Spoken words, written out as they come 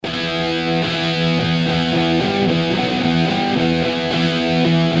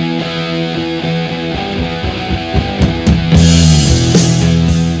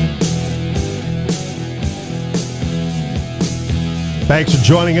Thanks for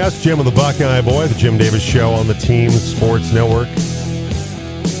joining us, Jim and the Buckeye Boy, the Jim Davis Show on the Team Sports Network.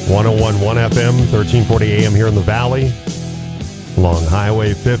 101.1 FM, 1340 AM here in the Valley, along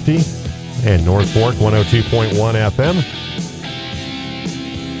Highway 50, and North Fork, 102.1 FM.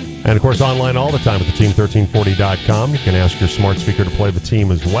 And, of course, online all the time at theteam1340.com. You can ask your smart speaker to play the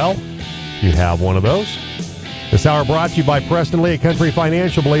team as well. You have one of those. This hour brought to you by Preston Lee. Country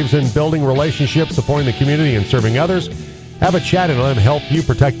Financial believes in building relationships, supporting the community, and serving others. Have a chat and let him help you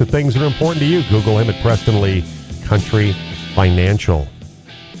protect the things that are important to you. Google him at Preston Lee Country Financial.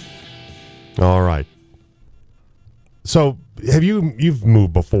 All right. So you've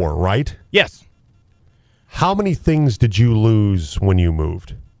moved before, right? Yes. How many things did you lose when you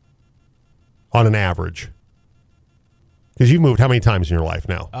moved on an average? Because you've moved how many times in your life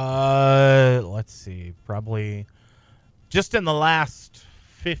now? Let's see. Probably just in the last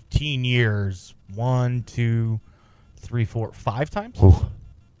 15 years, 1, 2, 3, 4, 5 times. Ooh.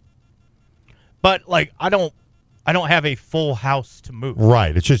 But I don't have a full house to move.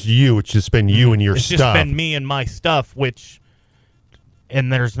 Right. It's just you. It's just been you and your stuff. It's just been me and my stuff,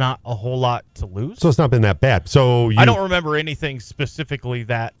 and there's not a whole lot to lose. So it's not been that bad. So I don't remember anything specifically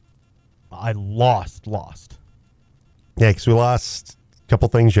that I lost. Yeah, because we lost a couple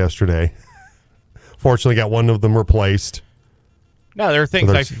things yesterday. Fortunately, got one of them replaced. No, there are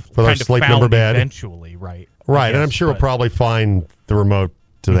things I kind of sleep number found bed. Eventually, right? Right, and I'm sure we'll probably find the remote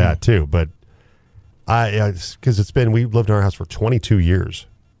to that too. But because we lived in our house for 22 years,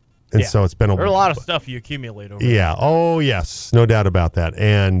 and so it's been there's a lot of stuff you accumulate over. Yeah. Oh yes, no doubt about that.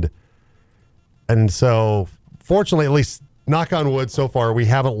 And so, fortunately, at least knock on wood, so far we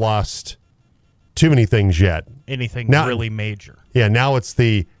haven't lost too many things yet. Anything really major? Yeah. Now it's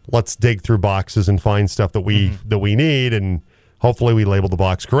let's dig through boxes and find stuff that we need, and hopefully we label the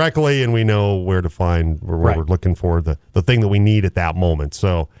box correctly and we know where to find where we're looking for the thing that we need at that moment.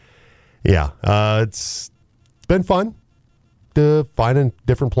 So, yeah, it's been fun to find a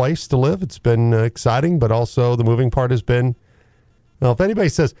different place to live. It's been exciting, but also the moving part has been, well, if anybody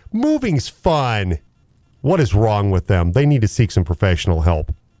says moving's fun, what is wrong with them? They need to seek some professional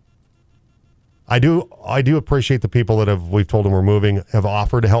help. I do appreciate the people that we've told them we're moving, have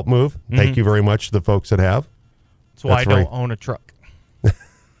offered to help move. Thank you very much to the folks that have. That's why I don't own a truck.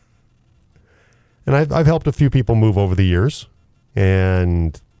 And I've helped a few people move over the years,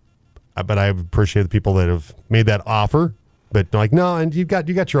 but I appreciate the people that have made that offer. But no, and you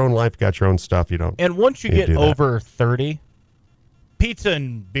got your own life, you got your own stuff. You don't. And once you get over 30, pizza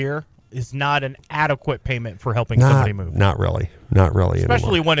and beer is not an adequate payment for helping somebody move. Not really.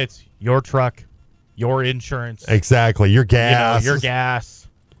 Especially anymore. When it's your truck, your insurance. Exactly. Your gas.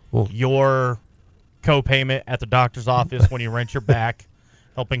 Your co-payment at the doctor's office when you rent your back,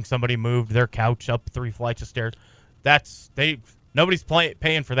 helping somebody move their couch up 3 flights of stairs. Nobody's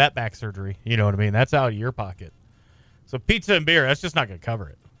paying for that back surgery. You know what I mean? That's out of your pocket. So pizza and beer, that's just not going to cover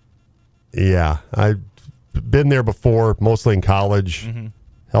it. Yeah. I've been there before, mostly in college.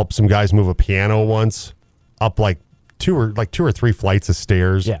 Helped some guys move a piano once up two or three flights of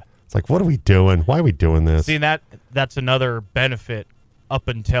stairs. Yeah. It's like, what are we doing? Why are we doing this? See, that's another benefit up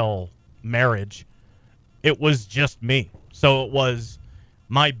until marriage. It was just me. So it was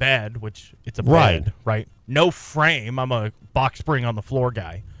my bed, which it's a bed, right? No frame. I'm a box spring on the floor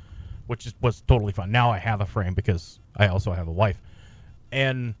guy, which was totally fun. Now I have a frame because I also have a wife.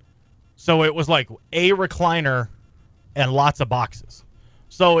 And so it was like a recliner and lots of boxes.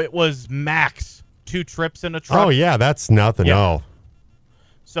 So it was max 2 trips in a truck. Oh, yeah, that's nothing. Yeah. No.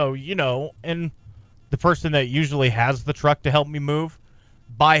 So, and the person that usually has the truck to help me move,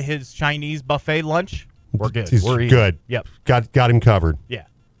 buy his Chinese buffet lunch, we're good. He's we're good. Yep. Got him covered. Yeah.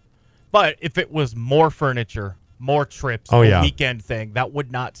 But if it was more furniture, more trips, weekend thing, that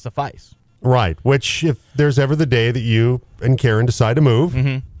would not suffice. Right. Which, if there's ever the day that you and Karen decide to move,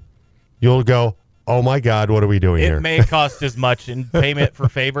 you'll go, oh, my God, what are we doing here? It may cost as much in payment for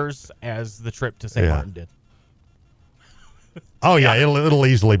favors as the trip to St. Martin did. Oh, yeah. It'll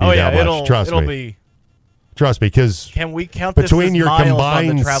easily be that much. Trust me. Trust me, because can we count between this as your miles combined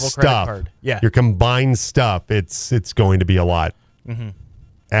on the travel stuff, credit card? Yeah. Your combined stuff, it's going to be a lot.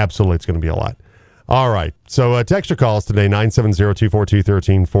 Absolutely, it's going to be a lot. All right. So text your calls today,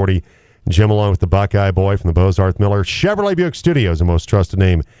 970-242-1340. Jim along with the Buckeye Boy from the Bozarth Miller Chevrolet Buick Studios, the most trusted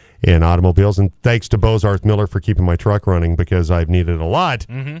name in automobiles. And thanks to Bozarth Miller for keeping my truck running, because I've needed a lot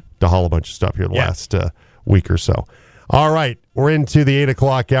to haul a bunch of stuff here the last week or so. All right. We're into the 8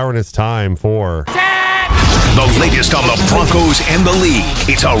 o'clock hour, and it's time for the latest on the Broncos and the league.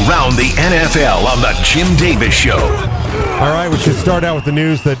 It's Around the NFL on the Jim Davis Show. All right, we should start out with the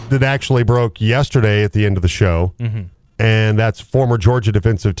news that actually broke yesterday at the end of the show. And that's former Georgia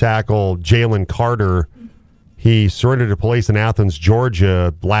defensive tackle Jalen Carter. He surrendered to police in Athens,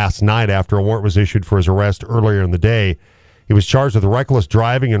 Georgia last night after a warrant was issued for his arrest earlier in the day. He was charged with reckless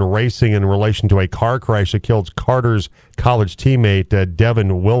driving and racing in relation to a car crash that killed Carter's college teammate,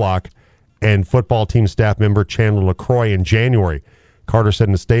 Devin Willock, and football team staff member Chandler LaCroix in January. Carter said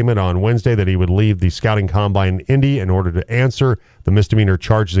in a statement on Wednesday that he would leave the scouting combine in Indy in order to answer the misdemeanor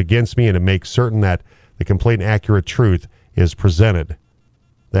charges against me and to make certain that the complete and accurate truth is presented.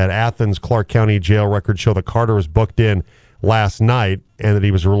 That Athens Clark County jail records show that Carter was booked in last night and that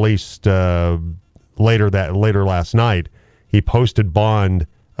he was released later last night. He posted bonds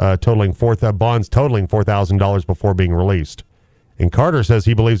totaling $4,000 before being released. And Carter says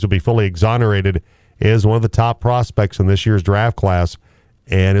he believes he'll be fully exonerated, is one of the top prospects in this year's draft class,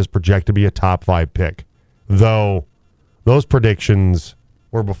 and is projected to be a top 5 pick. Though those predictions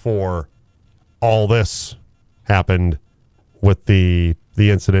were before all this happened with the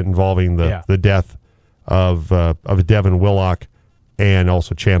incident involving the death of Devin Willock and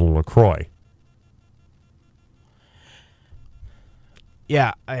also Chandler LaCroix.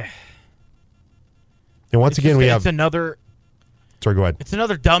 Yeah. And once again, it's another. Sorry, go ahead. It's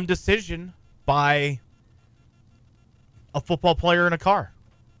another dumb decision by a football player in a car.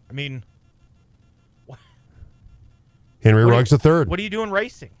 I mean, Henry Ruggs III. What are you doing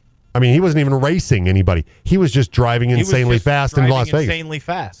racing? I mean, he wasn't even racing anybody. He was just driving insanely fast in Las Vegas. Insanely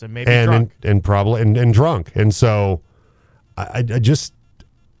fast and maybe drunk. And probably drunk. And so I just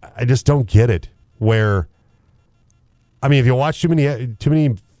don't get it. Where, I mean, if you watch too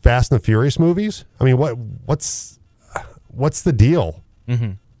many Fast and the Furious movies, I mean, what's the deal?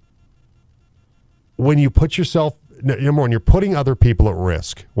 Mm-hmm. When you put yourself, number one, you're putting other people at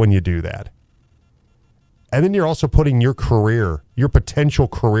risk when you do that. And then you're also putting your career, your potential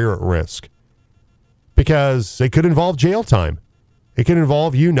career at risk. Because it could involve jail time. It could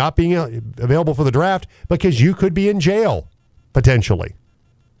involve you not being available for the draft because you could be in jail, potentially.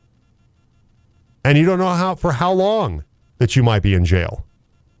 And you don't know for how long that you might be in jail.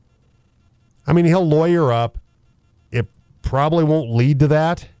 I mean, he'll lawyer up. It probably won't lead to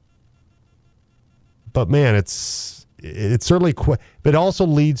that. But man, it's certainly, but it also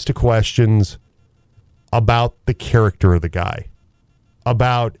leads to questions about the character of the guy.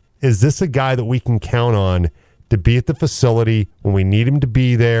 About, is this a guy that we can count on to be at the facility when we need him to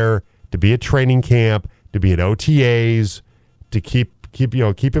be there, to be at training camp, to be at OTAs, to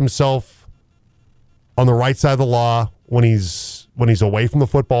keep himself on the right side of the law when he's away from the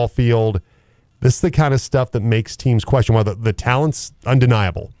football field. This is the kind of stuff that makes teams question. Well, the talent's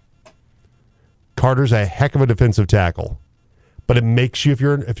undeniable. Carter's a heck of a defensive tackle, but it makes you, if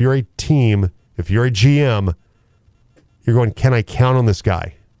you're a team, if you're a GM, you're going, can I count on this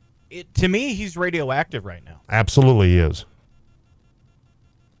guy? To me, he's radioactive right now. Absolutely he is.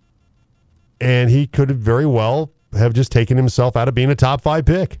 And he could very well have just taken himself out of being a top 5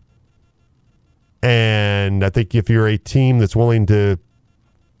 pick. And I think if you're a team that's willing to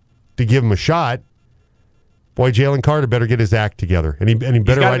give him a shot, boy, Jalen Carter better get his act together. And he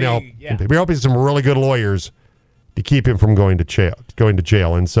better right now. Yeah. We're hoping some really good lawyers to keep him from going to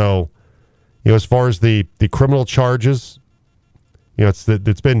jail. And so, as far as the criminal charges,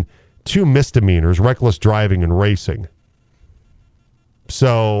 it's been 2 misdemeanors, reckless driving and racing.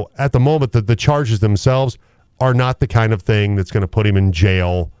 So at the moment, the charges themselves are not the kind of thing that's going to put him in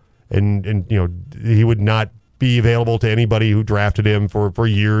jail, and he would not be available to anybody who drafted him for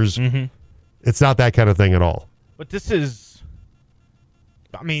years. Mm-hmm. It's not that kind of thing at all. But this is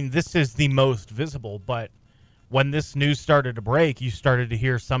the most visible. But when this news started to break, you started to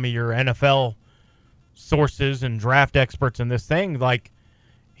hear some of your NFL sources and draft experts in this thing, like,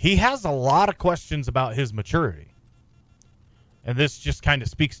 he has a lot of questions about his maturity. And this just kind of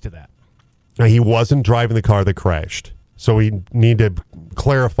speaks to that. Now, he wasn't driving the car that crashed. So we need to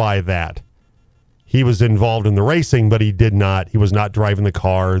clarify that. He was involved in the racing, but he was not driving the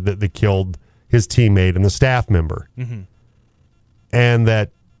car that killed his teammate and the staff member. Mm-hmm. And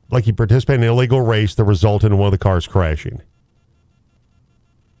that, like, he participated in an illegal race that resulted in one of the cars crashing.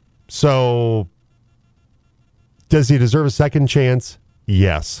 So, does he deserve a second chance?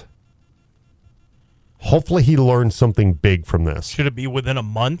 Yes. Hopefully he learned something big from this. Should it be within a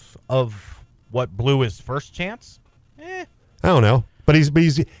month of what blew his first chance? I don't know. But he's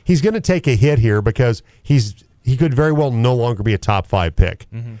going to take a hit here because he could very well no longer be a top 5 pick.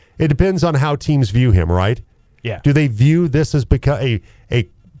 Mm-hmm. It depends on how teams view him, right? Yeah. Do they view this as a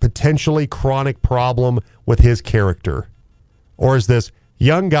potentially chronic problem with his character? Or is this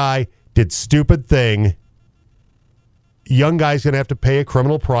young guy did stupid thing, young guy's going to have to pay a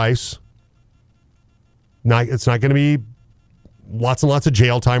criminal price. It's not going to be lots and lots of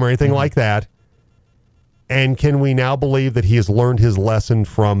jail time or anything like that. And can we now believe that he has learned his lesson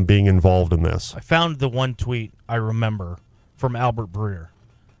from being involved in this? I found the one tweet I remember from Albert Breer.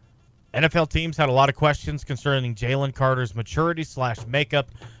 NFL teams had a lot of questions concerning Jalen Carter's maturity/makeup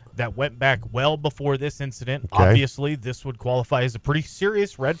that went back well before this incident. Okay. Obviously, this would qualify as a pretty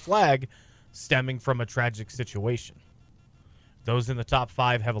serious red flag stemming from a tragic situation. Those in the top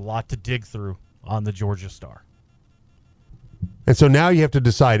 5 have a lot to dig through on the Georgia Star. And so now you have to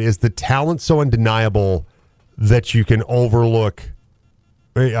decide, is the talent so undeniable that you can overlook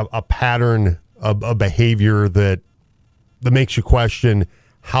a pattern of a behavior that makes you question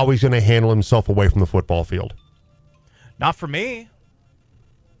how he's going to handle himself away from the football field? Not for me.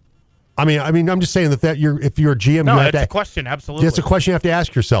 I mean, I'm just saying that if you're a GM, no, that's a question. Absolutely, that's a question you have to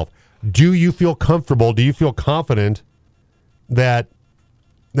ask yourself. Do you feel comfortable? Do you feel confident that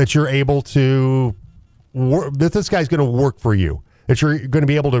you're able to work, that this guy's going to work for you? That you're going to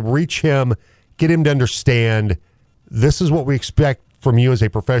be able to reach him, get him to understand this is what we expect from you as a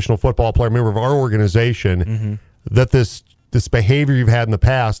professional football player, member of our organization. That this behavior you've had in the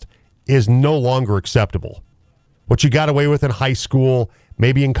past is no longer acceptable. What you got away with in high school,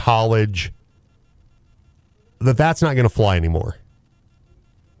 maybe in college, that's not going to fly anymore.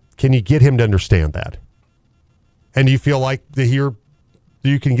 Can you get him to understand that? And do you feel like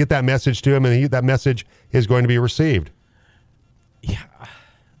you can get that message to him and that message is going to be received? Yeah,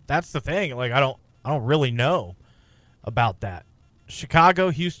 that's the thing. Like, I don't really know about that. Chicago,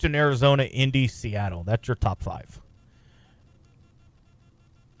 Houston, Arizona, Indy, Seattle. That's your top 5.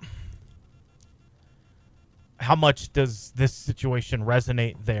 How much does this situation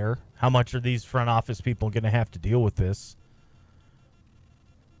resonate there? How much are these front office people going to have to deal with this?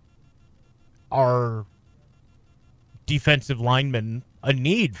 Are defensive linemen a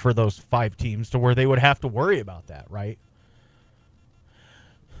need for those 5 teams to where they would have to worry about that, right?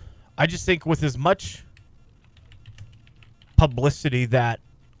 I just think with as much publicity that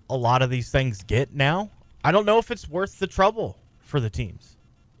a lot of these things get now, I don't know if it's worth the trouble for the teams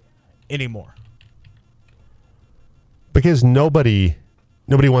anymore. Because nobody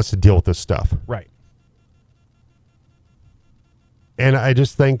wants to deal with this stuff. Right. And I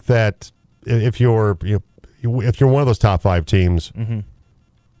just think that if you're one of those top 5 teams,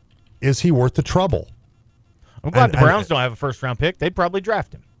 is he worth the trouble? I'm glad the Browns don't have a first-round pick. They'd probably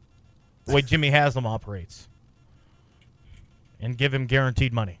draft him the way Jimmy Haslam operates and give him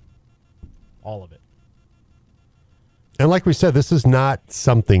guaranteed money. All of it. And like we said, this is not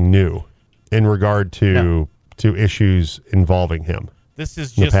something new in regard to issues involving him. This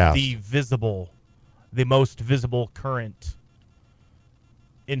is just the most visible current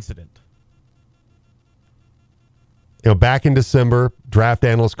incident. Back in December, draft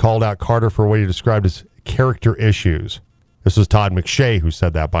analysts called out Carter for what he described as character issues. This was Todd McShay who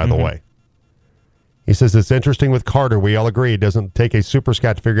said that, by the way. He says, it's interesting with Carter. We all agree it doesn't take a super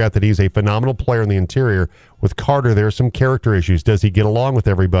scout to figure out that he's a phenomenal player in the interior. With Carter, there are some character issues. Does he get along with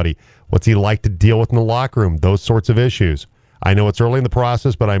everybody? What's he like to deal with in the locker room? Those sorts of issues. I know it's early in the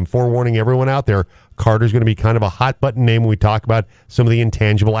process, but I'm forewarning everyone out there, Carter's going to be kind of a hot-button name when we talk about some of the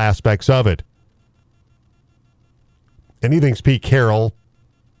intangible aspects of it. And he thinks Pete Carroll,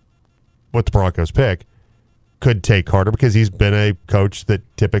 with the Broncos pick, could take Carter because he's been a coach that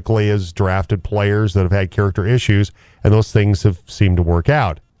typically has drafted players that have had character issues, and those things have seemed to work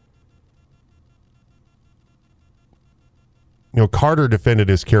out. Carter defended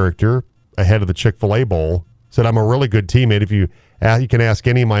his character ahead of the Chick-fil-A Bowl, said, I'm a really good teammate. If you can ask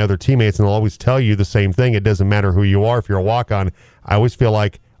any of my other teammates, and they'll always tell you the same thing. It doesn't matter who you are. If you're a walk-on, I always feel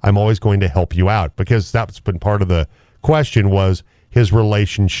like I'm always going to help you out, because that's been part of the question, was his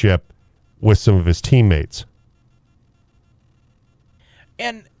relationship with some of his teammates.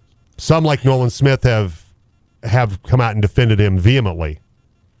 And some, like Nolan Smith, have come out and defended him vehemently.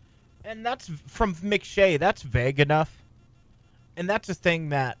 And that's from McShay. That's vague enough. And that's a thing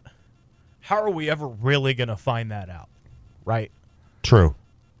that, how are we ever really going to find that out? Right? True.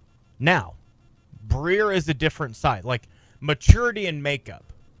 Now, Breer is a different side. Like, maturity and makeup.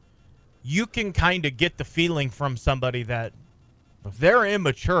 You can kind of get the feeling from somebody that if they're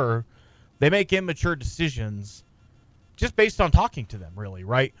immature, they make immature decisions just based on talking to them, really,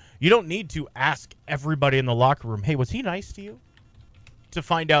 right? You don't need to ask everybody in the locker room, hey, was he nice to you? To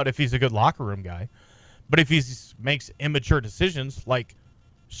find out if he's a good locker room guy. But if he makes immature decisions like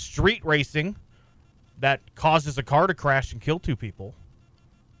street racing that causes a car to crash and kill 2 people,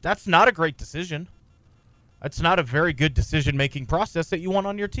 that's not a great decision. That's not a very good decision-making process that you want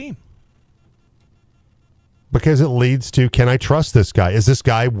on your team. Because it leads to, can I trust this guy? Is this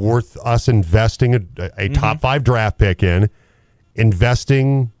guy worth us investing a top 5 draft pick in?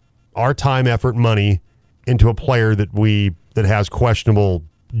 investing our time, effort, money into a player that has questionable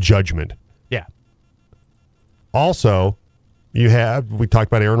judgment. Yeah. Also, we talked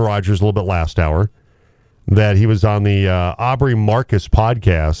about Aaron Rodgers a little bit last hour, that he was on the Aubrey Marcus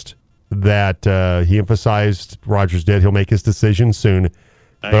podcast, that he emphasized Rodgers did. He'll make his decision soon.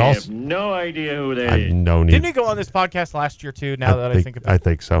 But I have no idea who that is. No need. Didn't he go on this podcast last year, too, I think about it? I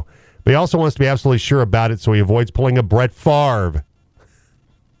think so. But he also wants to be absolutely sure about it, so he avoids pulling a Brett Favre.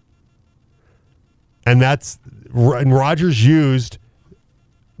 And Rodgers used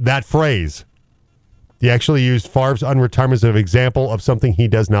that phrase. He actually used Favre's unretirement as an example of something he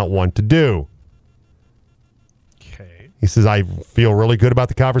does not want to do. Okay. He says, I feel really good about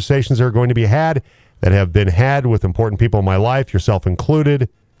the conversations that are going to be had, that have been had with important people in my life, yourself included.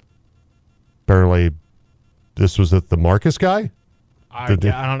 Apparently, this was the Marcus guy? I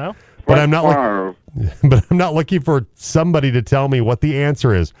don't know. But I'm not looking for somebody to tell me what the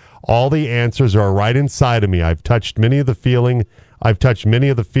answer is. All the answers are right inside of me. I've touched many of the feeling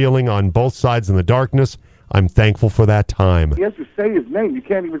on both sides in the darkness. I'm thankful for that time. You have to say his name. You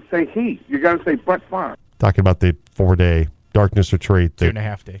can't even say he. You got to say Brett Favre. Talking about the 4-day darkness retreat.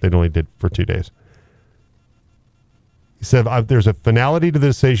 2.5 days. They only did for 2 days. He said, there's a finality to the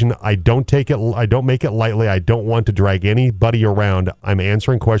decision. I don't make it lightly. I don't want to drag anybody around. I'm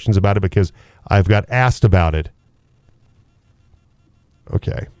answering questions about it because I've got asked about it.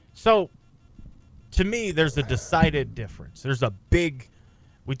 Okay. So, to me, there's a decided difference.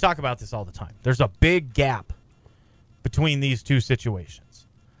 We talk about this all the time. There's a big gap between these two situations.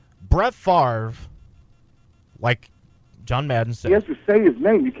 Brett Favre, like John Madden said. You have to say his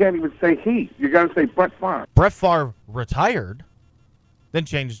name. You can't even say he. You got to say Brett Favre. Brett Favre retired, then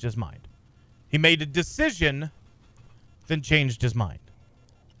changed his mind. He made a decision, then changed his mind.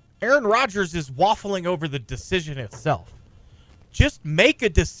 Aaron Rodgers is waffling over the decision itself. Just make a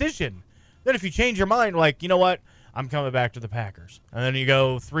decision. Then if you change your mind, like, you know what? I'm coming back to the Packers. And then you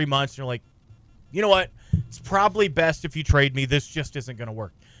go 3 months and you're like, you know what? It's probably best if you trade me. This just isn't going to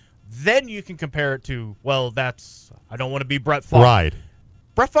work. Then you can compare it to, I don't want to be Brett Favre. Right.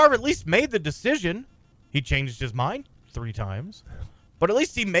 Brett Favre at least made the decision. He changed his mind 3 times. But at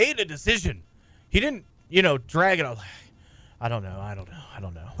least he made a decision. He didn't, drag it out. I don't know.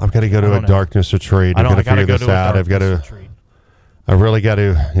 I've got to go to a darkness retreat. I've got to figure this out. I really got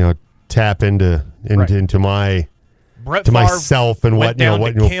to, tap into my Brett to Favre myself and went down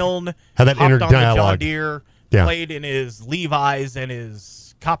to Kiln, how that inner hopped on the John dialogue. Deere, Yeah. played in his Levi's and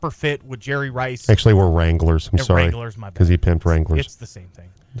his copper fit with Jerry Rice. Actually, we're Wranglers. I'm sorry. Wranglers, my bad. Because he pimped Wranglers. It's the same thing.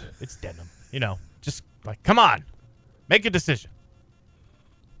 It's denim. Just like, come on. Make a decision.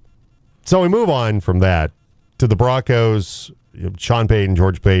 So we move on from that to the Broncos. Sean Payton,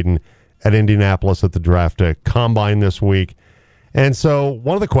 George Payton at Indianapolis at the draft combine this week. And so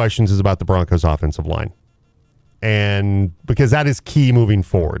one of the questions is about the Broncos offensive line. And because that is key moving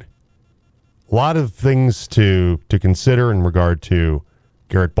forward. A lot of things to consider in regard to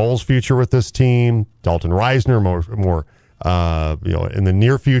Garrett Bowles' future with this team, Dalton Reisner more in the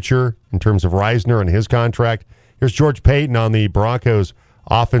near future in terms of Reisner and his contract. Here's George Payton on the Broncos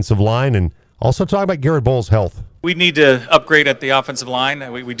offensive line and also talk about Garrett Bowles' health. We need to upgrade at the offensive line.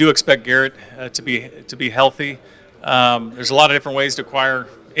 We do expect Garrett to be healthy. There's a lot of different ways to acquire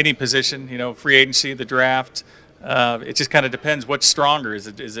any position, free agency, the draft. It just kind of depends what's stronger. Is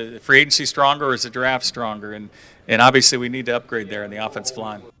it free agency stronger or is the draft stronger? And obviously we need to upgrade there in the offensive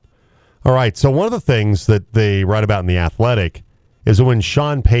line. All right, so one of the things that they write about in The Athletic is that when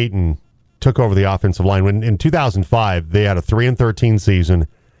Sean Payton took over the offensive line, when in 2005 they had a 3-13 season,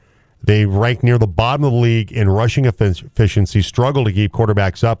 they ranked near the bottom of the league in rushing efficiency, struggled to keep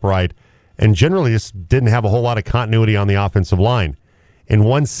quarterbacks upright, and generally just didn't have a whole lot of continuity on the offensive line. In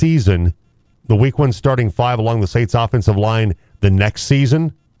one season, the week one starting 5 along the Saints offensive line the next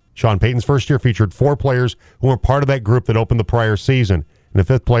season, Sean Payton's first year, featured 4 players who were part of that group that opened the prior season. And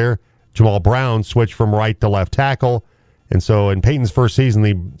the 5th player, Jamal Brown, switched from right to left tackle. And so in Payton's first season,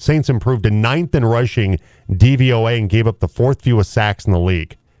 the Saints improved to 9th in rushing DVOA and gave up the 4th fewest sacks in the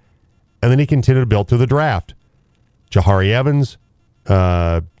league. And then he continued to build through the draft. Jahari Evans,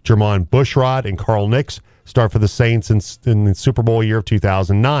 Jermon Bushrod, and Carl Nix start for the Saints in the Super Bowl year of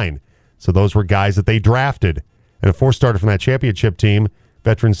 2009. So those were guys that they drafted. And a 4th starter from that championship team,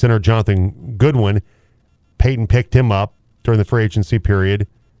 veteran center Jonathan Goodwin, Payton picked him up during the free agency period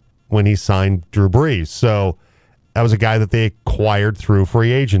when he signed Drew Brees. So that was a guy that they acquired through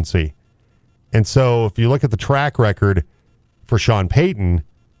free agency. And so if you look at the track record for Sean Payton,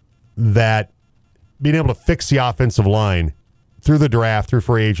 that being able to fix the offensive line through the draft, through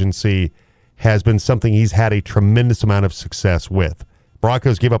free agency, has been something he's had a tremendous amount of success with.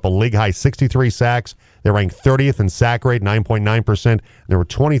 Broncos gave up a league-high 63 sacks. They ranked 30th in sack rate, 9.9%. They were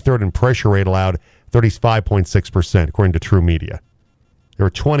 23rd in pressure rate allowed, 35.6%, according to True Media. They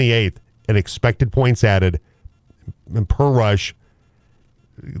were 28th in expected points added and per rush.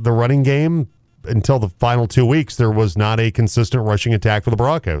 The running game, until the final 2 weeks, there was not a consistent rushing attack for the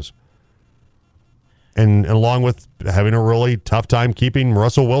Broncos. And along with having a really tough time keeping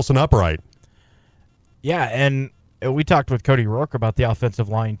Russell Wilson upright. Yeah, and we talked with Cody Rourke about the offensive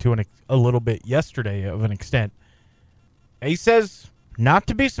line to a little bit yesterday of an extent. He says not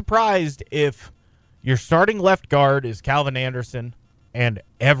to be surprised if your starting left guard is Calvin Anderson and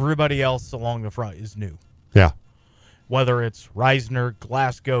everybody else along the front is new. Yeah. Whether it's Reisner,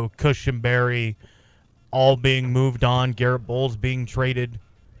 Glasgow, Cushenberry, all being moved on, Garrett Bowles being traded.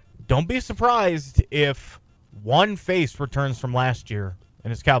 Don't be surprised if one face returns from last year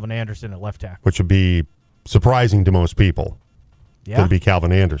and it's Calvin Anderson at left tackle. Which would be surprising to most people. Yeah. That would be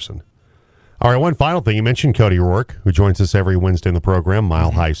Calvin Anderson. All right, one final thing. You mentioned Cody Rourke, who joins us every Wednesday in the program, Mile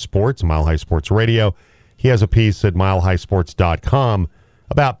High Sports, Mile High Sports Radio. He has a piece at milehighsports.com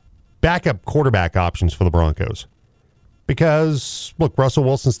about backup quarterback options for the Broncos. Because, look, Russell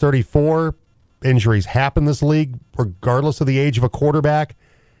Wilson's 34. Injuries happen this league regardless of the age of a quarterback.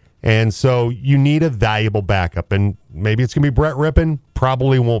 And so you need a valuable backup. And maybe it's going to be Brett Rippon.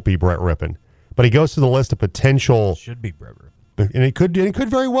 Probably won't be Brett Rippon. But he goes to the list of potential. Should be Brett Rippon. And it could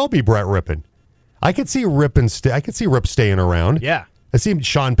very well be Brett Rippon. I could see Rip staying around. Yeah. I see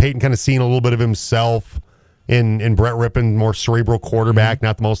Sean Payton kind of seeing a little bit of himself in Brett Rippon, more cerebral quarterback,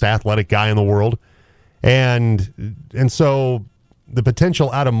 not the most athletic guy in the world. And so the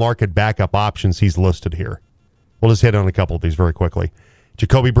potential out-of-market backup options he's listed here. We'll just hit on a couple of these very quickly.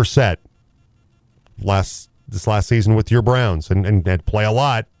 Jacoby Brissett, this last season with your Browns, and had play a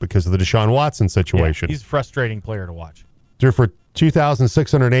lot because of the Deshaun Watson situation. Yeah, he's a frustrating player to watch. Threw for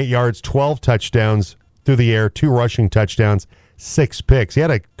 2,608 yards, 12 touchdowns through the air, 2 rushing touchdowns, 6 picks. He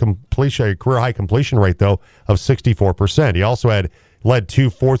had a career-high completion rate, though, of 64%. He also led 2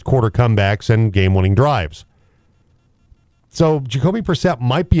 fourth-quarter comebacks and game-winning drives. So Jacoby Brissett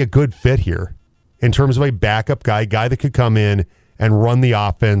might be a good fit here in terms of a backup guy that could come in and run the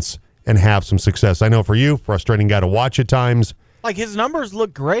offense and have some success. I know for you, frustrating guy to watch at times. Like, his numbers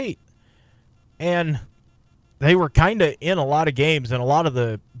look great, and they were kind of in a lot of games, and a lot of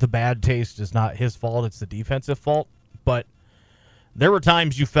the bad taste is not his fault. It's the defensive fault. But there were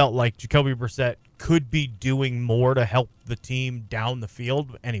times you felt like Jacoby Brissett could be doing more to help the team down the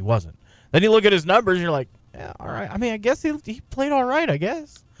field, and he wasn't. Then you look at his numbers, and you're like, yeah, all right. I mean, I guess he played all right, I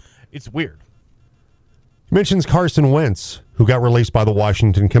guess. It's weird. He mentions Carson Wentz, who got released by the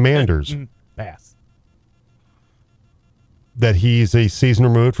Washington Commanders. Pass. That he's a season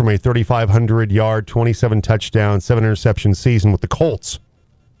removed from a 3,500-yard, 27 touchdown, 7 interception season with the Colts.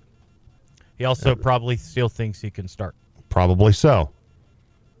 He also probably still thinks he can start. Probably so.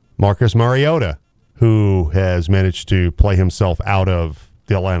 Marcus Mariota, who has managed to play himself out of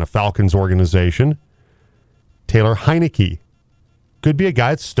the Atlanta Falcons organization. Taylor Heineke could be a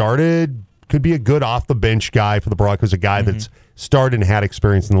guy that started, could be a good off-the-bench guy for the Broncos, a guy that's started and had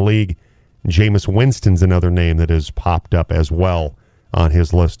experience in the league. Jameis Winston's another name that has popped up as well on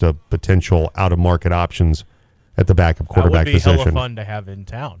his list of potential out-of-market options at the backup quarterback position. That would be hella fun to have in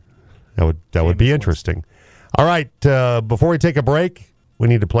town. That would be interesting. All right, before we take a break, we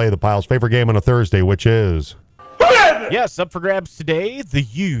need to play the Pile's favorite game on a Thursday, which is... Yes, up for grabs today, the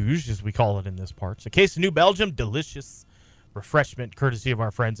Huge, as we call it in this part. It's a case of New Belgium, delicious refreshment, courtesy of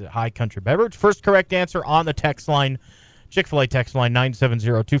our friends at High Country Beverage. First correct answer on the text line, Chick-fil-A text line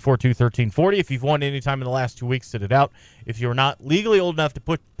 970-242-1340. If you've won any time in the last 2 weeks, sit it out. If you're not legally old enough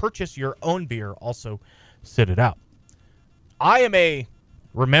to purchase your own beer, also sit it out. I am a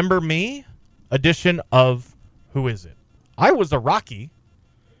Remember Me edition of Who Is It? I was a Rocky.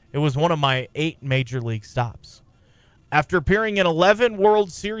 It was one of my 8 major league stops. After appearing in 11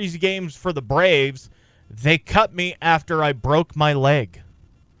 World Series games for the Braves, they cut me after I broke my leg.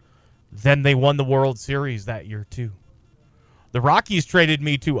 Then they won the World Series that year, too. The Rockies traded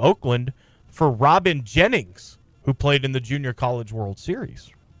me to Oakland for Robin Jennings, who played in the Junior College World Series.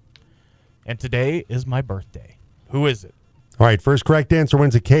 And today is my birthday. Who is it? All right, first correct answer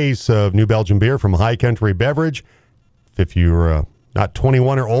wins a case of New Belgium beer from High Country Beverage. If you're not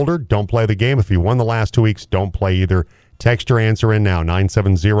 21 or older, don't play the game. If you won the last 2 weeks, don't play either. Text your answer in now,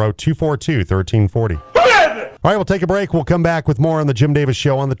 970-242-1340. right, we'll take a break. We'll come back with more on the Jim Davis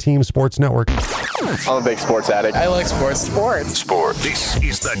Show on the Team Sports Network. I'm a big sports addict. I like sports. Sport. This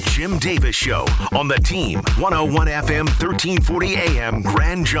is the Jim Davis Show on the Team. 101 FM, 1340 AM,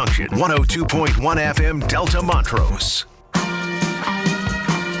 Grand Junction. 102.1 FM, Delta Montrose.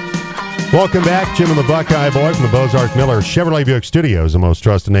 Welcome back. Jim and the Buckeye Boy from the Bozarth Miller Chevrolet Buick Studios, the most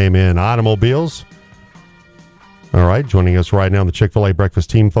trusted name in automobiles. All right, joining us right now on the Chick-fil-A Breakfast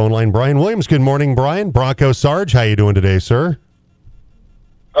Team phone line, Brian Williams. Good morning, Brian. Bronco Sarge, how you doing today, sir?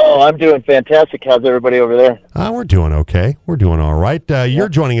 Oh, I'm doing fantastic. How's everybody over there? We're doing okay. We're doing all right. You're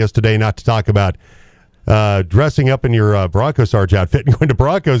joining us today not to talk about dressing up in your Bronco Sarge outfit and going to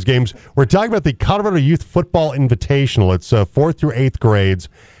Broncos games. We're talking about the Colorado Youth Football Invitational. It's 4th through 8th grades.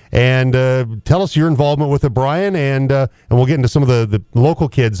 And tell us your involvement with it, Brian, and we'll get into some of the local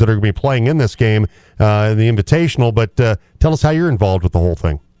kids that are going to be playing in this game, in the Invitational. But tell us how you're involved with the whole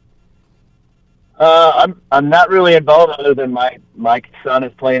thing. I'm not really involved other than my son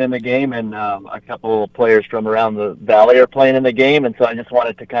is playing in the game, and a couple of players from around the valley are playing in the game, and so I just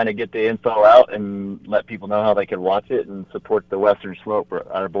wanted to kind of get the info out and let people know how they could watch it and support the Western Slope.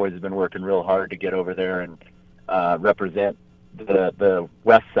 Our boys have been working real hard to get over there and represent the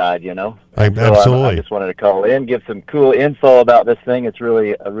west side, you know. Absolutely. I just wanted to call in, give some cool info about this thing. It's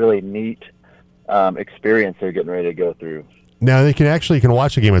really a really neat experience they're getting ready to go through. Now, you can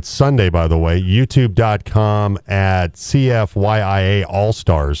watch the game. It's Sunday, by the way, youtube.com at CFYIA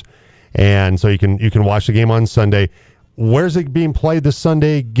All-Stars. And so you can watch the game on Sunday. Where's it being played this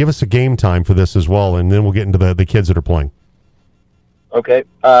Sunday? Give us a game time for this as well, and then we'll get into the kids that are playing. Okay.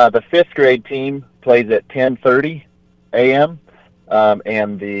 The 5th grade team plays at 10:30 a.m.,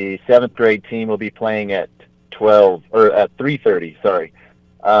 and the 7th grade team will be playing at 3:30, sorry.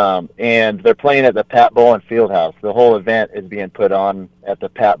 And they're playing at the Pat Bowen Fieldhouse. The whole event is being put on at the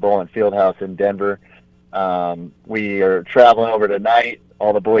Pat Bowen Fieldhouse in Denver. We are traveling over tonight.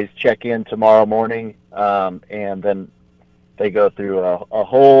 All the boys check in tomorrow morning, and then they go through a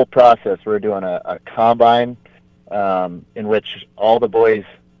whole process. We're doing a combine in which all the boys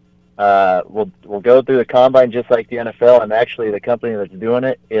will go through the combine just like the NFL, and actually the company that's doing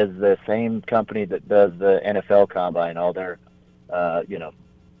it is the same company that does the NFL combine. All their,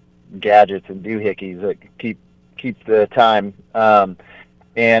 gadgets and doohickeys that keep the time. And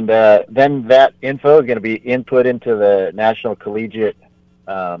then that info is going to be input into the National Collegiate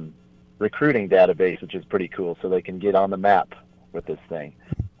recruiting database, which is pretty cool, so they can get on the map with this thing.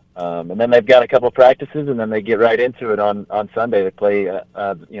 And then they've got a couple of practices, and then they get right into it on Sunday to play,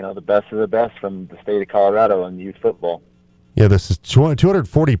 the best of the best from the state of Colorado in youth football. Yeah, this is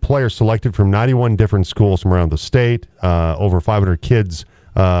 240 players selected from 91 different schools from around the state. Over 500 kids.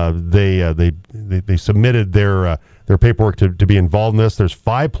 They submitted their paperwork to be involved in this. There's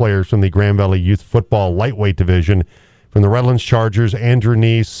 5 players from the Grand Valley Youth Football Lightweight Division. From the Redlands Chargers, Andrew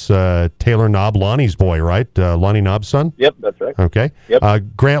Neese, Taylor Knob, Lonnie's boy, right? Lonnie Knobb's son? Yep, that's right. Okay. Yep.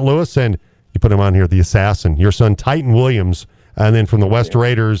 Grant Lewis, and you put him on here, the assassin, your son, Titan Williams, and then from the West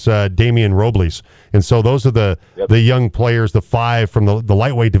Raiders, Damian Robles. And so those are the young players, the 5 from the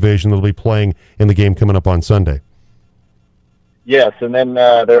lightweight division that will be playing in the game coming up on Sunday. Yes, and then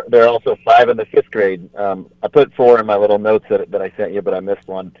there are also 5 in the 5th grade. I put 4 in my little notes that I sent you, but I missed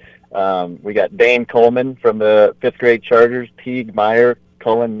one. We got Dane Coleman from the 5th grade Chargers, Teague Meyer,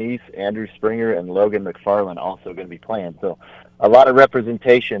 Cullen Neese, Andrew Springer, and Logan McFarland also going to be playing. So a lot of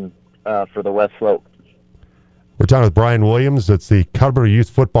representation for the West Slope. We're talking with Brian Williams. It's the Colorado Youth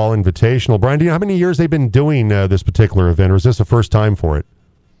Football Invitational. Brian, do you know how many years they've been doing this particular event, or is this the first time for it?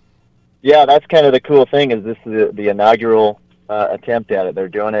 Yeah, that's kind of the cool thing is this is the inaugural attempt at it. They're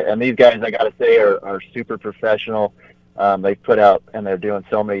doing it, and these guys, I got to say, are super professional. They've put out, and they're doing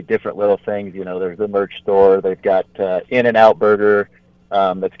so many different little things. You know, there's the merch store. They've got In-N-Out Burger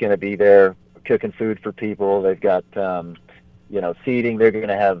that's going to be there cooking food for people. They've got, seating. They're going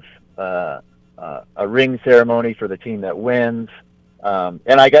to have a ring ceremony for the team that wins. And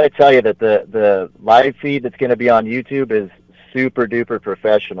I got to tell you that the live feed that's going to be on YouTube is super duper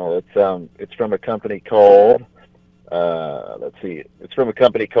professional. It's from a company called it's from a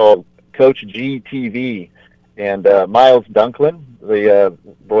company called Coach G TV, and Miles Dunklin, the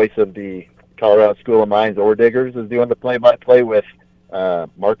voice of the Colorado School of Mines Ore Diggers, is doing the play-by-play with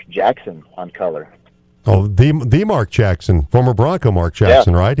Mark Jackson on color. Oh, the Mark Jackson, former Bronco Mark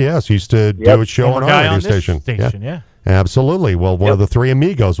Jackson, right? Yes, he used to do a show on our radio station. Yeah. Absolutely. Well, one of the 3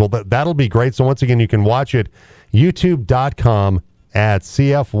 amigos. Well, that'll be great. So once again, you can watch it, youtube.com at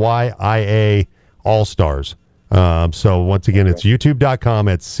CFYIA All-Stars. So once again, it's youtube.com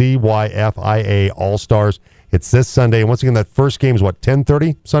at CYFIA All-Stars. It's this Sunday. And once again, that first game is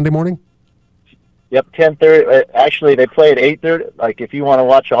 10:30 Sunday morning? Yep, 10:30. Actually, they play at 8:30. Like, if you want to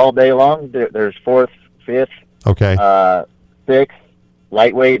watch all day long, there's 4th, 5th, okay, 6th,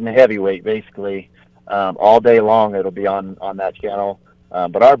 lightweight and heavyweight, basically. All day long, it'll be on that channel.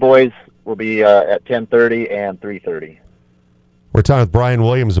 But our boys will be at 10:30 and 3:30. We're talking with Brian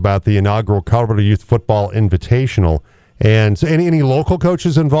Williams about the inaugural Colorado Youth Football Invitational. And so any local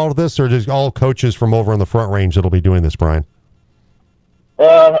coaches involved with this, or just all coaches from over on the Front Range that'll be doing this, Brian?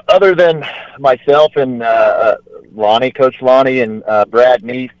 Other than myself and Lonnie, Coach Lonnie, and Brad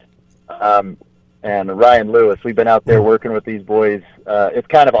Neese, and Ryan Lewis, we've been out there working with these boys. It's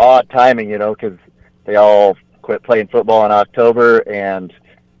kind of odd timing, because they all quit playing football in October, and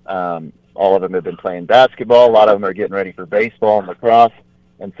all of them have been playing basketball. A lot of them are getting ready for baseball and lacrosse,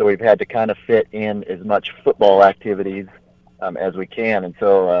 and so we've had to kind of fit in as much football activities as we can. And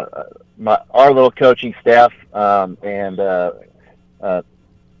so our little coaching staff and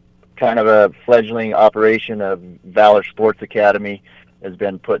kind of a fledgling operation of Valor Sports Academy has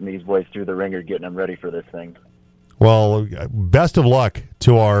been putting these boys through the ringer, getting them ready for this thing. Well, best of luck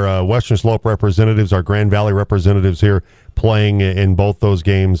to our Western Slope representatives, our Grand Valley representatives here playing in both those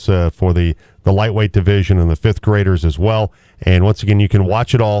games for the lightweight division and the 5th graders as well. And once again, you can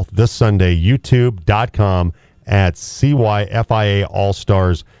watch it all this Sunday, youtube.com at CYFIA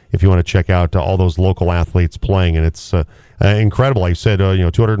All-Stars if you want to check out all those local athletes playing. And it's incredible. Like I said,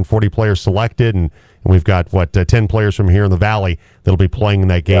 240 players selected, and we've got 10 players from here in the Valley that'll be playing in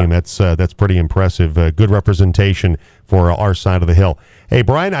that game. Yeah. That's pretty impressive. Good representation for our side of the hill. Hey,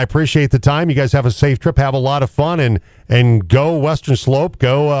 Brian, I appreciate the time. You guys have a safe trip. Have a lot of fun, and go Western Slope.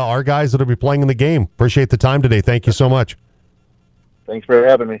 Go our guys that'll be playing in the game. Appreciate the time today. Thank you so much. Thanks for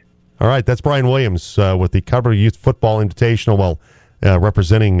having me. All right, that's Brian Williams with the Colorado Youth Football Invitational,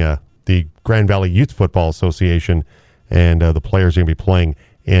 representing the Grand Valley Youth Football Association, and the players are going to be playing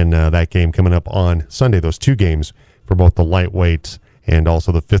in that game coming up on Sunday. Those 2 games for both the lightweights and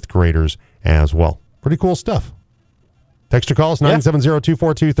also the 5th graders as well. Pretty cool stuff. Text or call us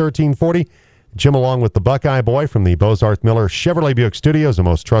 970-242-1340. Jim along with the Buckeye Boy from the Bozarth Miller Chevrolet Buick Studios, the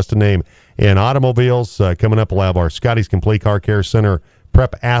most trusted name in automobiles. Coming up, we'll have our Scotty's Complete Car Care Center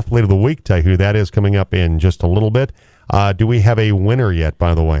Prep Athlete of the Week. Tell you who that is coming up in just a little bit. Do we have a winner yet,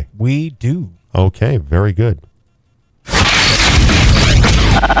 by the way? We do. Okay, very good.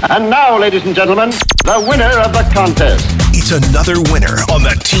 And now, ladies and gentlemen, the winner of the contest. It's another winner on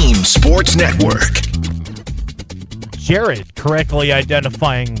the Team Sports Network. Jared correctly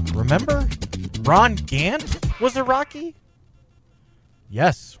identifying, remember? Ron Gant was a Rocky?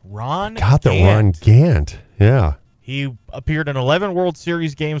 Yes, Ron Gant. Ron Gant, yeah. He appeared in 11 World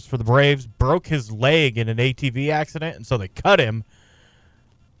Series games for the Braves, broke his leg in an ATV accident, and so they cut him,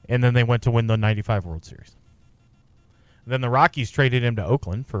 and then they went to win the 95 World Series. Then the Rockies traded him to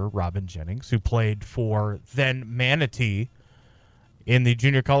Oakland for Robin Jennings, who played for then Manatee in the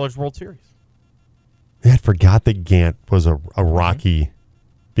Junior College World Series. I forgot that Gant was a Rocky,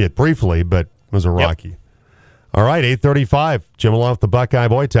 be it briefly, but was a Rocky. Yep. All right, 8:35. Jim along with the Buckeye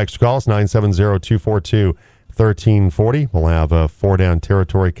Boy. Text call us 970-242-1340. We'll have 4 Down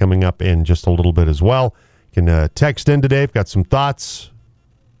Territory coming up in just a little bit as well. You can text in today. I've got some thoughts.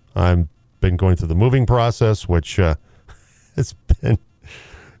 I've been going through the moving process, which it's been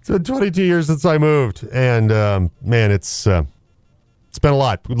 22 years since I moved, and man, it's been a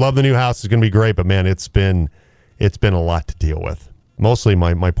lot. We love the new house; it's going to be great, but man, it's been a lot to deal with. Mostly,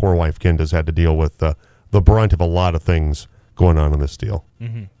 my poor wife Kenda's had to deal with the brunt of a lot of things going on in this deal.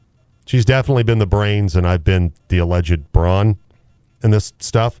 Mm-hmm. She's definitely been the brains, and I've been the alleged brawn in this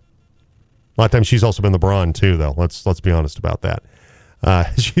stuff. A lot of times, she's also been the brawn too, though. Let's be honest about that.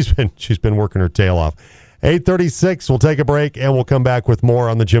 She's been working her tail off. 8:36, we'll take a break, and we'll come back with more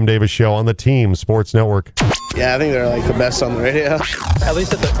on the Jim Davis Show on the Team Sports Network. Yeah, I think they're like the best on the radio. At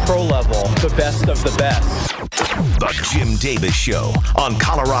least at the pro level, the best of the best. The Jim Davis Show on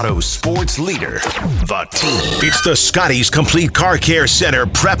Colorado's sports leader, The Team. It's the Scotty's Complete Car Care Center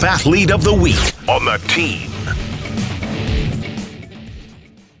Prep Athlete of the Week on The Team.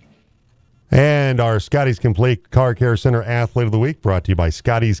 And our Scotty's Complete Car Care Center Athlete of the Week brought to you by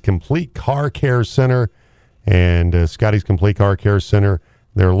Scotty's Complete Car Care Center. And Scotty's Complete Car Care Center,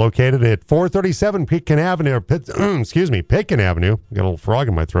 they're located at 437 Pitkin Avenue. Pitkin Avenue. Got a little frog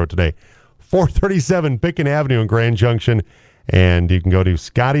in my throat today. 437 Pitkin Avenue in Grand Junction. And you can go to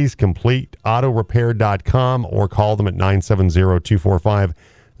scottyscompleteautorepair.com or call them at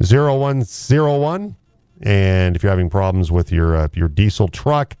 970-245-0101. And if you're having problems with your diesel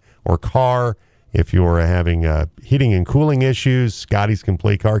truck or car, if you're having heating and cooling issues, Scotty's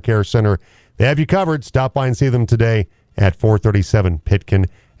Complete Car Care Center, they have you covered. Stop by and see them today at 437 Pitkin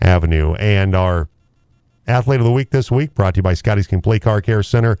Avenue. And our Athlete of the Week this week, brought to you by Scotty's Complete Car Care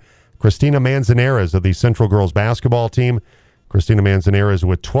Center. Christina Manzanares of the Central girls basketball team. Christina Manzanares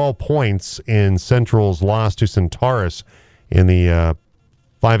with 12 points in Central's loss to Centaurus in the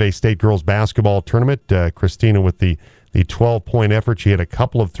 5A State girls basketball tournament. Christina with the 12-point effort. She had a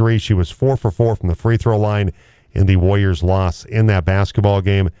couple of threes. She was 4 for 4 from the free throw line in the Warriors' loss in that basketball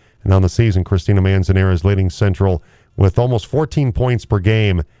game. And on the season, Christina Manzanares leading Central with almost 14 points per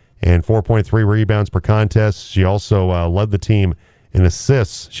game and 4.3 rebounds per contest. She also led the team in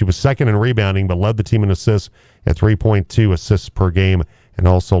assists. She was second in rebounding, but led the team in assists at 3.2 assists per game, and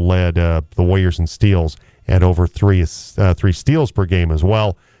also led the Warriors in steals at over three steals per game as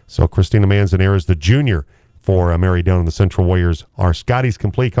well. So Christina Manzanares, the junior for Mary Doan and the Central Warriors, our Scotty's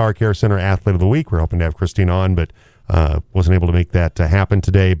Complete Car Care Center Athlete of the Week. We're hoping to have Christina on, but wasn't able to make that happen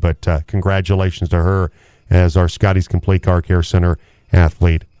today. But congratulations to her as our Scotty's Complete Car Care Center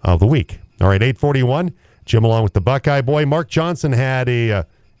Athlete of the Week. All right, 8:41. Jim along with the Buckeye Boy. Mark Johnson had a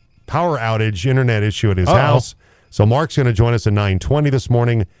power outage, internet issue at his house. So Mark's going to join us at 9:20 this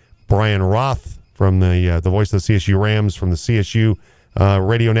morning. Brian Roth from the voice of the CSU Rams from the CSU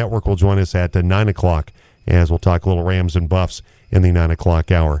radio network will join us at 9 o'clock as we'll talk a little Rams and Buffs in the 9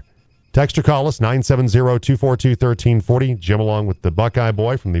 o'clock hour. Text or call us, 970-242-1340. Jim along with the Buckeye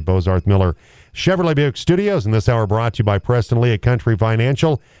Boy from the Bozarth Miller Chevrolet Buick Studios. And this hour brought to you by Preston Lee at Country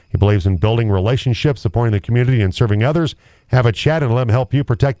Financial. He believes in building relationships, supporting the community, and serving others. Have a chat and let him help you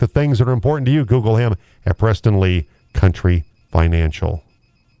protect the things that are important to you. Google him at Preston Lee Country Financial.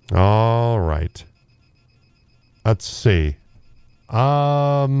 All right. Let's see.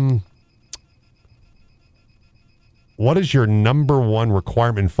 What is your number one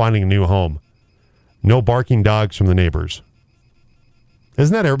requirement in finding a new home? No barking dogs from the neighbors.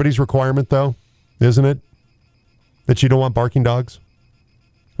 Isn't that everybody's requirement, though? Isn't it? That you don't want barking dogs?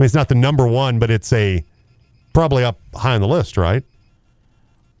 I mean, it's not the number one, but it's probably up high on the list, right?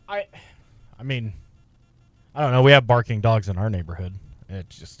 I mean, I don't know. We have barking dogs in our neighborhood.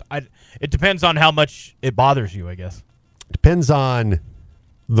 It's just, it depends on how much it bothers you, I guess. Depends on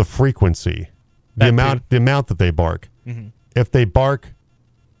the frequency, the amount that they bark. Mm-hmm. If they bark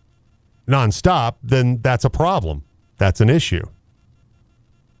nonstop, then that's a problem. That's an issue.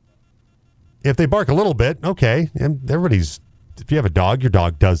 If they bark a little bit, okay. And if you have a dog, your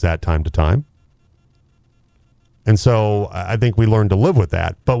dog does that time to time. And so I think we learn to live with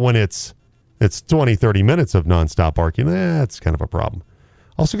that. But when it's 20, 30 minutes of nonstop barking, that's kind of a problem.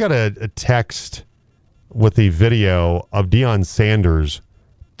 Also got a text with the video of Deion Sanders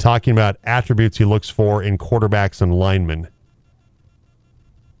talking about attributes he looks for in quarterbacks and linemen.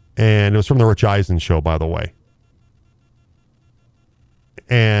 And it was from the Rich Eisen show, by the way.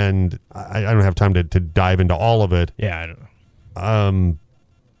 And I don't have time to dive into all of it. Yeah, I don't know.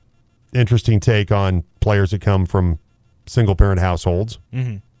 Interesting take on players that come from single-parent households.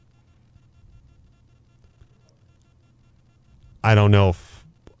 Mm-hmm. I don't know if,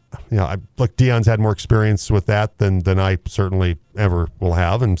 look, Deion's had more experience with that than I certainly ever will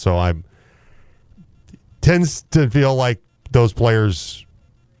have, and so I tends to feel like those players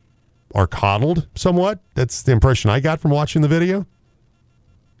are coddled somewhat. That's the impression I got from watching the video.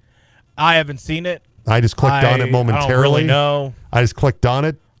 I haven't seen it. I just clicked on it momentarily. I don't really know. I just clicked on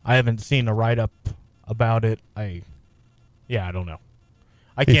it. I haven't seen a write-up about it. I don't know.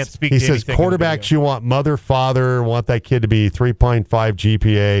 I can't speak to anything. He says, quarterbacks, you want mother, father, want that kid to be 3.5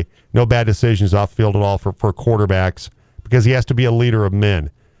 GPA, no bad decisions off the field at all for quarterbacks, because he has to be a leader of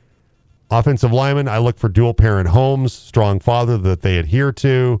men. Offensive linemen, I look for dual-parent homes, strong father that they adhere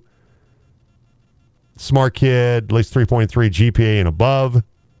to, smart kid, at least 3.3 GPA and above.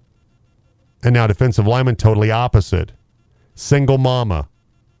 And now defensive lineman, totally opposite. Single mama.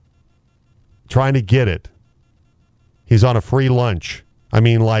 Trying to get it. He's on a free lunch. I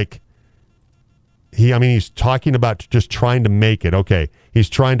mean, he's talking about just trying to make it. Okay, he's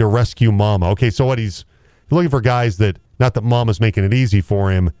trying to rescue mama. Okay, so what he's looking for guys that, not that mama's making it easy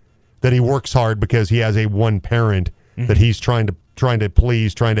for him, that he works hard because he has a one parent that he's trying to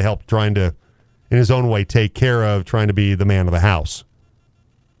please, trying to help, trying to, in his own way, take care of, trying to be the man of the house.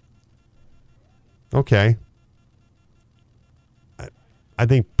 Okay. I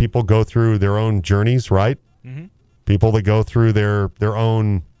think people go through their own journeys, right? Mm-hmm. People that go through their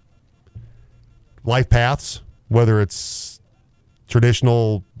own life paths, whether it's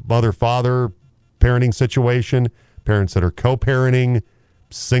traditional mother-father parenting situation, parents that are co-parenting,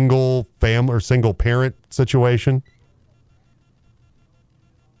 single family or single parent situation.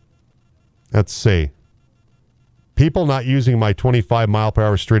 Let's see. People not using my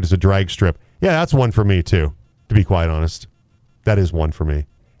 25-mile-per-hour street as a drag strip. Yeah, that's one for me, too, to be quite honest. That is one for me,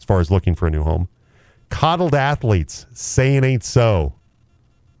 as far as looking for a new home. Coddled athletes say it ain't so.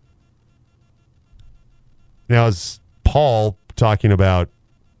 Now, is Paul talking about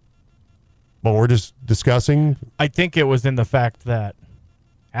what we're just discussing? I think it was in the fact that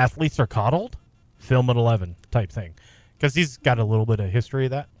athletes are coddled, film at 11 type thing, because he's got a little bit of history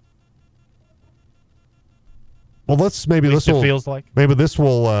of that. Well, maybe this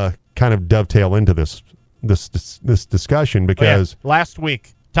will kind of dovetail into this discussion because last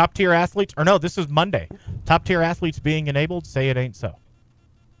week, top tier athletes, or no, this is Monday. Top tier athletes being enabled, say it ain't so.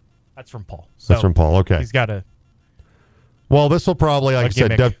 That's from Paul. So that's from Paul. Okay, he's got a. Well, this will probably, like I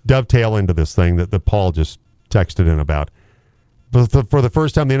said, dovetail into this thing that Paul just texted in about. But for the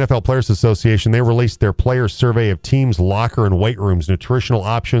first time, the NFL Players Association, they released their player survey of teams' locker and weight rooms, nutritional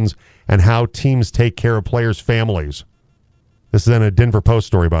options, and how teams take care of players' families. This is in a Denver Post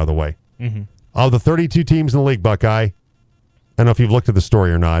story, by the way. Mm-hmm. Of the 32 teams in the league, Buckeye, I don't know if you've looked at the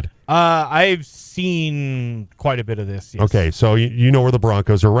story or not. I've seen quite a bit of this. Yes. Okay, so you know where the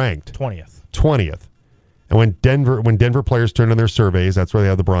Broncos are ranked. 20th. And when Denver players turned in their surveys, that's where they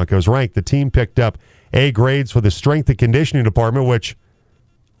have the Broncos ranked. The team picked up A grades for the strength and conditioning department, which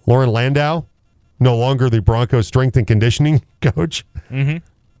Lauren Landau, no longer the Broncos strength and conditioning coach,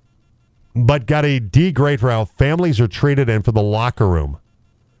 but got a D grade for how families are treated and for the locker room.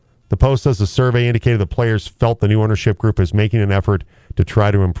 The Post says the survey indicated the players felt the new ownership group is making an effort to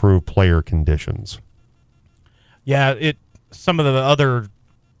try to improve player conditions. Yeah, some of the other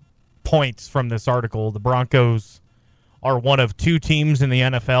points from this article, the Broncos are one of 2 teams in the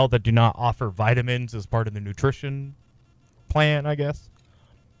NFL that do not offer vitamins as part of the nutrition plan, I guess.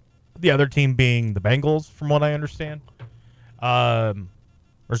 The other team being the Bengals, from what I understand.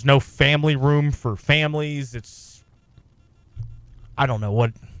 There's no family room for families. I don't know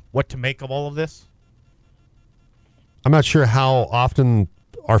what to make of all of this. I'm not sure how often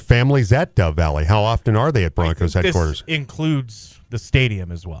are families at Dove Valley. How often are they at Broncos headquarters? This includes the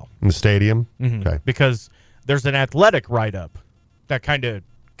stadium as well. In the stadium? Mm-hmm. Okay. Because there's an athletic write-up that kind of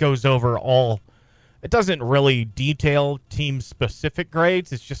goes over it doesn't really detail team-specific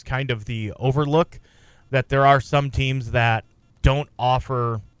grades. It's just kind of the overlook that there are some teams that don't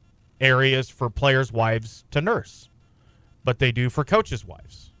offer areas for players' wives to nurse, but they do for coaches'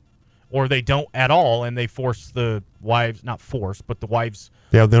 wives. Or they don't at all, and they force the wives, not force, but the wives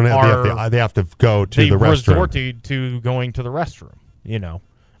they have to go to the restroom. They resort to going to the restroom,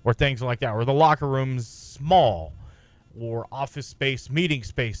 or things like that. Or the locker room's small, or office space, meeting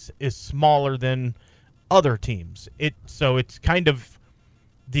space is smaller than other teams. So it's kind of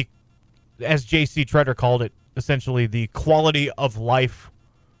as J.C. Treader called it, essentially the quality of life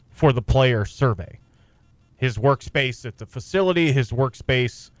for the player survey. His workspace at the facility, his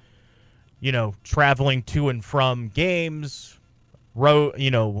workspace, traveling to and from games,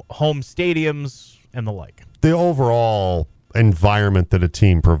 home stadiums, and the like. The overall environment that a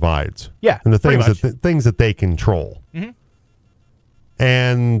team provides. Yeah, and the things that they control. Mm-hmm.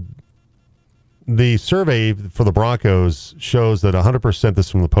 And the survey for the Broncos shows that 100%, this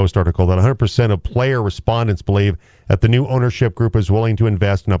is from the Post article, that 100% of player respondents believe that the new ownership group is willing to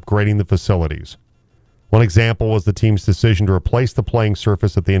invest in upgrading the facilities. One example was the team's decision to replace the playing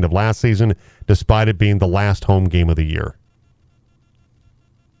surface at the end of last season, despite it being the last home game of the year.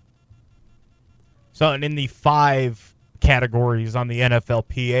 So, and in the 5 categories on the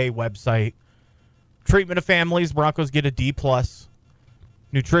NFLPA website, treatment of families, Broncos get a D+.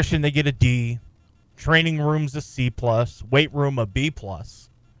 Nutrition, they get a D. Training rooms, a C+. Weight room, a B+.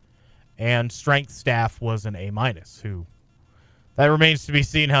 And strength staff was an A-. That remains to be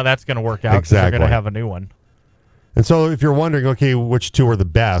seen how that's going to work out. Exactly. They're going to have a new one. And so if you're wondering, okay, which 2 are the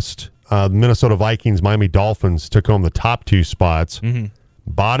best, the Minnesota Vikings, Miami Dolphins took home the top 2 spots. Mm-hmm.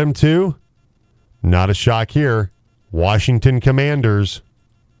 Bottom 2, not a shock here. Washington Commanders,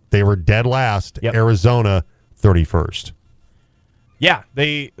 they were dead last. Yep. Arizona, 31st. Yeah,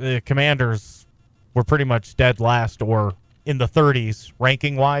 the Commanders were pretty much dead last or in the 30s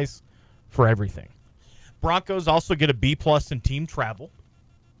ranking-wise for everything. Broncos also get a B+ in team travel.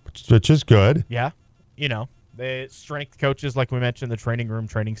 Which is good. Yeah. The strength coaches, like we mentioned, the training room,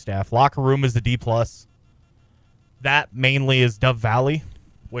 training staff. Locker room is a D+. That mainly is Dove Valley,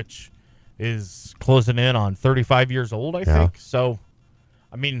 which is closing in on 35 years old, I think. So,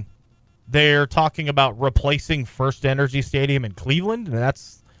 they're talking about replacing First Energy Stadium in Cleveland, and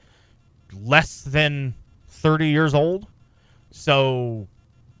that's less than 30 years old. So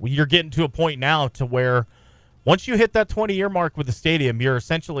you're getting to a point now to where once you hit that 20-year mark with the stadium, you're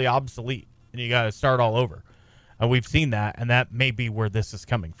essentially obsolete, and you got to start all over. And we've seen that, and that may be where this is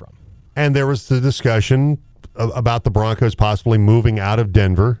coming from. And there was the discussion about the Broncos possibly moving out of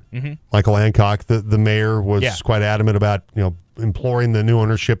Denver. Mm-hmm. Michael Hancock, the mayor, was quite adamant about imploring the new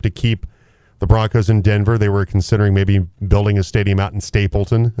ownership to keep the Broncos in Denver. They were considering maybe building a stadium out in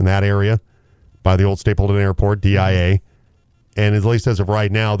Stapleton, in that area, by the old Stapleton Airport, DIA. And at least as of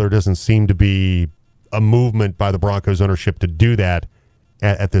right now, there doesn't seem to be a movement by the Broncos ownership to do that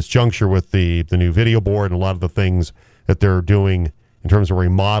at this juncture with the new video board and a lot of the things that they're doing in terms of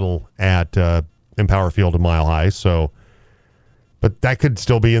remodel at Empower Field and Mile High. So, but that could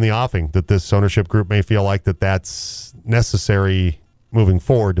still be in the offing, that this ownership group may feel like that's necessary moving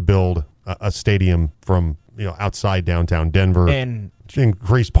forward to build a stadium from outside downtown Denver, and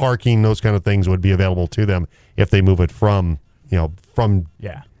increased parking, those kind of things would be available to them if they move it from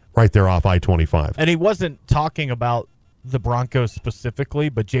right there off I-25. And he wasn't talking about the Broncos specifically,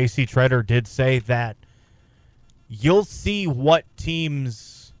 but J.C. Treader did say that you'll see what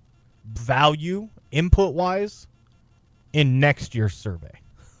teams value input-wise in next year's survey.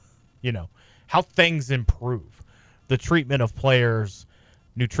 How things improve. The treatment of players,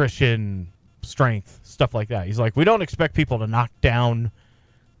 nutrition, strength, stuff like that. He's like, we don't expect people to knock down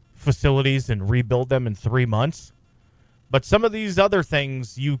facilities and rebuild them in 3 months, but some of these other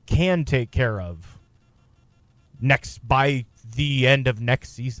things you can take care of by the end of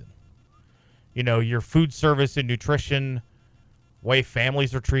next season. Your food service and nutrition, way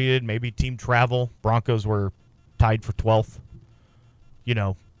families are treated, maybe team travel. Broncos were tied for 12th,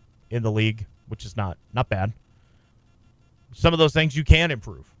 in the league, which is not bad. Some of those things you can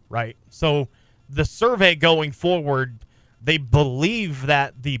improve, right? So the survey going forward, they believe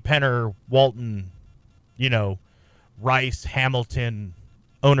that the Penner, Walton, Rice, Hamilton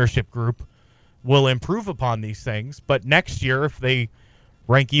ownership group will improve upon these things. But next year, if they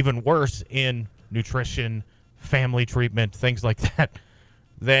rank even worse in nutrition, family treatment, things like that,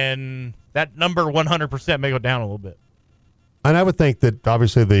 then that number 100% may go down a little bit. And I would think that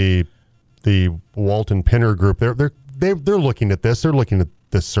obviously the Walton Penner group, they're looking at this. They're looking at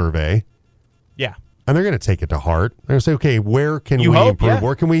this survey. Yeah. And they're going to take it to heart. They're going to say, okay, where can we improve? Yeah.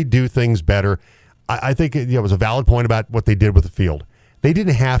 Where can we do things better? I think it was a valid point about what they did with the field. They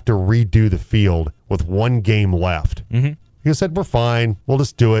didn't have to redo the field with one game left. Mm-hmm. He said, we're fine. We'll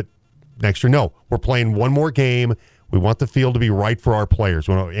just do it next year. No, we're playing one more game. We want the field to be right for our players.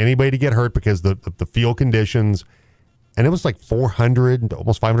 We don't want anybody to get hurt because the field conditions. And it was like $400,000,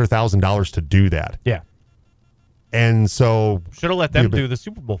 almost $500,000 to do that. Yeah. And so should have let them do the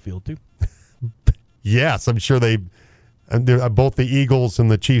Super Bowl field too. Yes, I'm sure both the Eagles and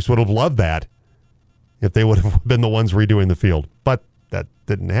the Chiefs would have loved that if they would have been the ones redoing the field. But that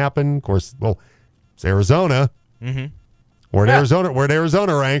didn't happen. Of course, it's Arizona. Mm-hmm. Where'd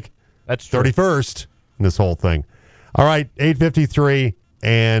Arizona rank? That's true. 31st in this whole thing. All right, 8:53,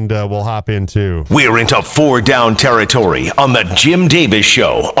 and we'll hop into. We're into 4 down territory on the Jim Davis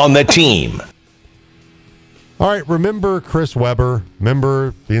Show on the team. All right, remember Chris Webber?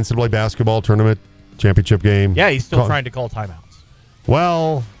 Remember the NCAA basketball tournament championship game? Yeah, he's still trying to call timeouts.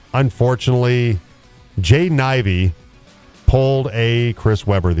 Well, unfortunately, Jaden Ivey pulled a Chris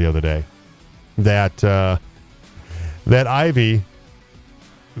Webber the other day. That Ivey,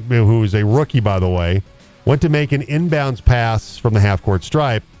 who is a rookie, by the way, went to make an inbounds pass from the half-court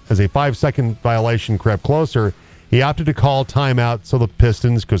stripe. As a 5-second violation crept closer, he opted to call timeout so the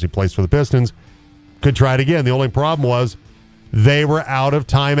Pistons, because he plays for the Pistons, could try it again. The only problem was they were out of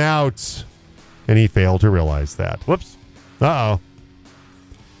timeouts, and he failed to realize that. Whoops. Uh-oh.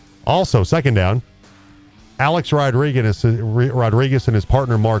 Also, second down, Alex Rodriguez and his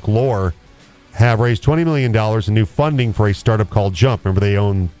partner Mark Lohr have raised $20 million in new funding for a startup called Jump. Remember, they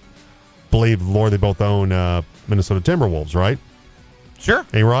both own Minnesota Timberwolves, right? Sure.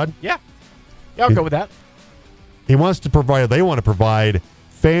 A-Rod? Yeah. Yeah, I'll go with that. They want to provide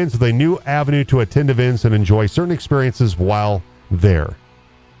fans with a new avenue to attend events and enjoy certain experiences while there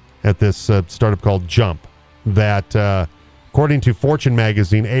at this startup called Jump. That, according to Fortune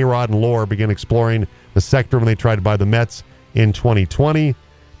magazine, A-Rod and Lohr began exploring the sector when they tried to buy the Mets in 2020.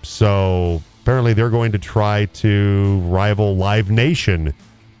 So apparently they're going to try to rival Live Nation.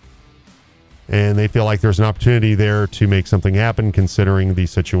 And they feel like there's an opportunity there to make something happen, considering the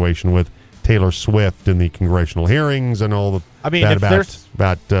situation with Taylor Swift and the congressional hearings and all about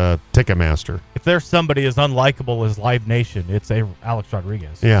Ticketmaster. If there's somebody as unlikable as Live Nation, it's Alex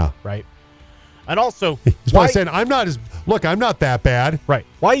Rodriguez. Yeah. Right? And also, he's probably saying, I'm not that bad. Right.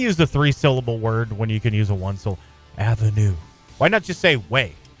 Why use the 3-syllable word when you can use a 1-syllable? Avenue. Why not just say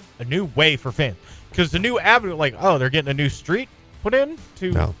way? A new way for fans. Because the new avenue, they're getting a new street put in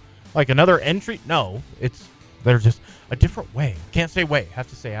to another entry. No, they're just a different way. Can't say way. Have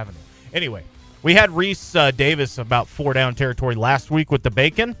to say avenue. Anyway, We had Reese Davis about 4 down territory last week with the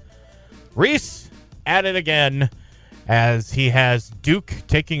bacon. Reese at it again as he has Duke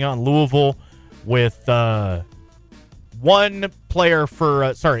taking on Louisville with one player for,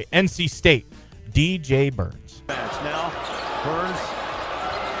 NC State, DJ Burns. Now, Burns,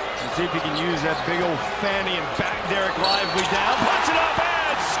 let's see if he can use that big old fanny and back Derek Lively down. Puts it up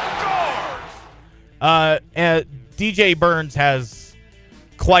and scores! DJ Burns has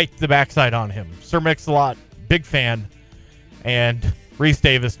quite the backside on him. Sir Mix-a-Lot, big fan, and Reese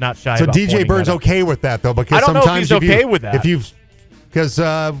Davis not shy about So DJ Burns okay with that, though? Because I don't sometimes know if he's okay with that. Because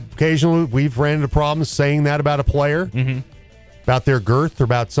occasionally we've ran into problems saying that about a player, about their girth or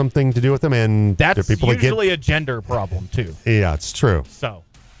about something to do with them, and that's there are people usually a gender problem, too. Yeah, it's true. So,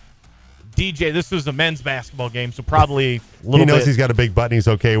 DJ, this was a men's basketball game, so probably a little bit. He knows he's got a big butt and he's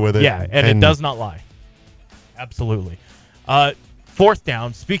okay with it. Yeah, and it does not lie. Absolutely. 4th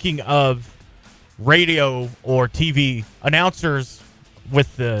down, speaking of radio or TV announcers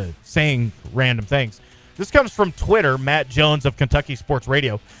with the saying random things, this comes from Twitter, Matt Jones of Kentucky Sports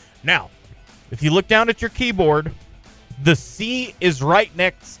Radio. Now, if you look down at your keyboard, the C is right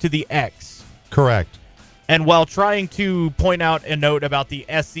next to the X. Correct. And while trying to point out a note about the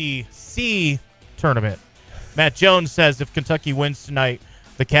SEC tournament, Matt Jones says if Kentucky wins tonight,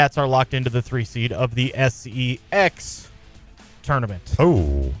 the Cats are locked into the 3 seed of the SEX tournament.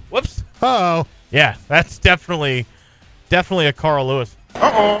 Oh. Whoops. Uh-oh. Yeah, that's definitely a Carl Lewis.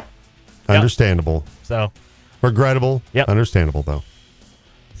 Uh-oh. Understandable. So. Regrettable. Yep. Understandable, though.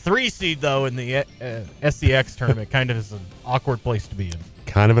 3 seed, though, in the SEX tournament kind of is an awkward place to be in.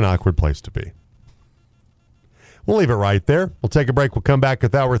 Kind of an awkward place to be. We'll leave it right there. We'll take a break. We'll come back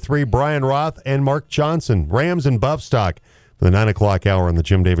with Hour 3. Brian Roth and Mark Johnson, Rams and Buffstock, for the 9 o'clock hour on the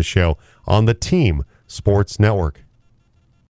Jim Davis Show on the Team Sports Network.